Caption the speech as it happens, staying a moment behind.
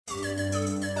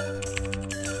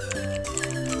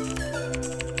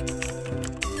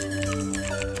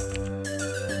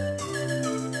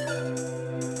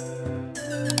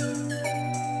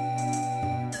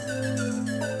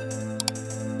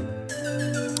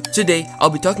Today, I'll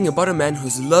be talking about a man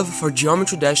whose love for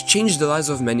Geometry Dash changed the lives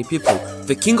of many people,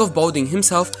 the king of balding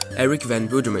himself, Eric Van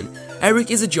Buderman.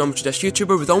 Eric is a Geometry Dash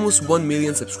YouTuber with almost 1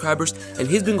 million subscribers, and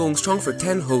he's been going strong for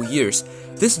 10 whole years.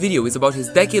 This video is about his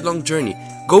decade-long journey,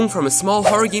 going from a small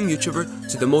horror game YouTuber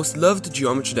to the most loved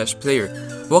Geometry Dash player.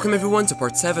 Welcome everyone to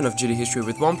part 7 of GD History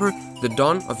with Whomper, the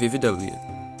dawn of EVW.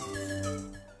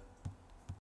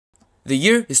 The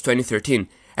year is 2013.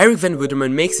 Eric Van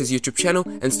Buderman makes his YouTube channel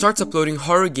and starts uploading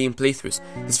horror game playthroughs.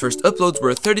 His first uploads were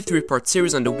a 33-part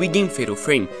series on the Wii game Fatal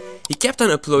Frame. He kept on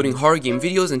uploading horror game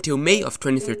videos until May of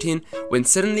 2013, when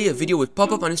suddenly a video would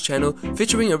pop up on his channel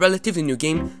featuring a relatively new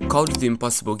game called The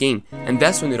Impossible Game, and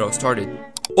that's when it all started.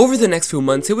 Over the next few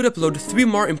months, he would upload 3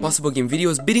 more Impossible Game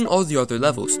videos beating all the other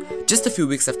levels. Just a few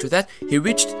weeks after that, he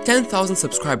reached 10,000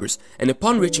 subscribers, and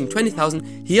upon reaching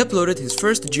 20,000, he uploaded his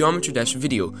first Geometry Dash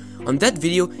video. On that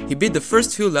video, he beat the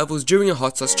first few levels during a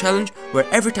hot sauce challenge, where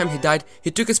every time he died,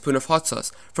 he took a spoon of hot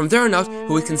sauce. From there on out,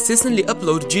 he would consistently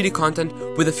upload GD content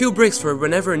with a few breaks for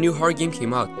whenever a new horror game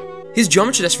came out. His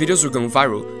Geometry Dash videos were going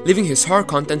viral, leaving his horror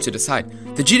content to the side.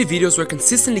 The GD videos were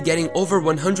consistently getting over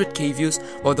 100k views,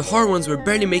 while the horror ones were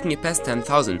barely making it past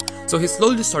 10,000, so he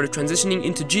slowly started transitioning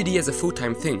into GD as a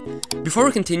full-time thing. Before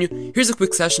we continue, here's a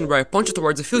quick session where I point you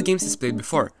towards a few games he's played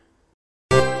before.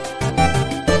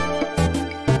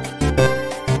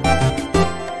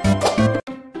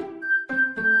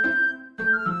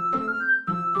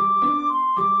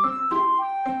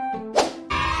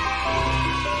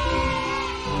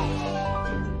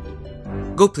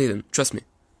 Go play them, trust me.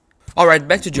 Alright,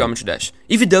 back to Geometry Dash.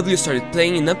 EVW started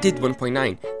playing in update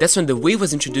 1.9, that's when the Wave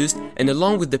was introduced and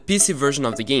along with the PC version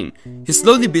of the game. He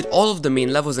slowly beat all of the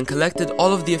main levels and collected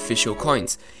all of the official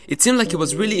coins. It seemed like he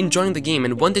was really enjoying the game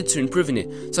and wanted to improve in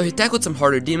it, so he tackled some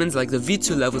harder demons like the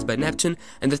V2 levels by Neptune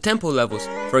and the temple levels,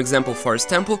 for example Forest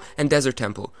Temple and Desert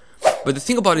Temple. But the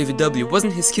thing about EVW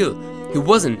wasn't his skill. He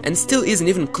wasn't and still isn't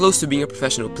even close to being a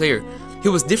professional player. He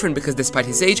was different because despite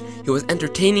his age, he was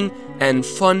entertaining and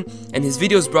fun, and his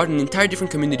videos brought an entire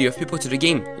different community of people to the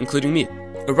game, including me.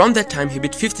 Around that time, he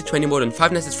beat 50-20 mode on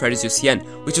Five Nights at Freddy's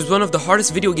UCN, which is one of the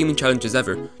hardest video gaming challenges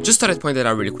ever. Just thought I'd point that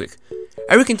out really quick.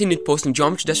 Eric continued posting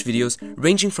Geometry Dash videos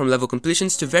ranging from level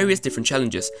completions to various different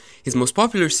challenges. His most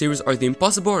popular series are the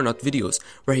Impossible or Not videos,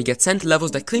 where he gets sent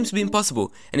levels that claim to be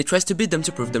impossible and he tries to beat them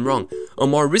to prove them wrong. A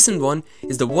more recent one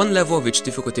is the 1 level of each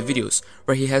difficulty videos,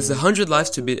 where he has 100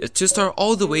 lives to beat a 2-star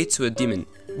all the way to a demon.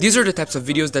 These are the types of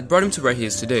videos that brought him to where he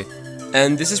is today.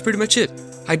 And this is pretty much it.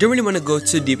 I don't really want to go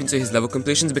too deep into his level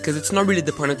completions because it's not really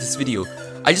the point of this video.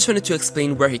 I just wanted to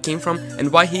explain where he came from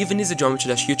and why he even is a Geometry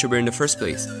Dash YouTuber in the first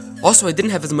place. Also, I didn't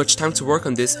have as much time to work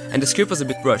on this and the script was a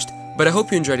bit rushed, but I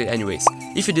hope you enjoyed it anyways.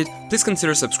 If you did, please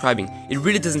consider subscribing. It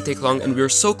really doesn't take long and we are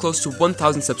so close to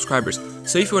 1,000 subscribers,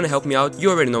 so if you want to help me out, you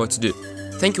already know what to do.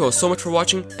 Thank you all so much for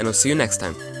watching and I'll see you next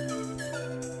time.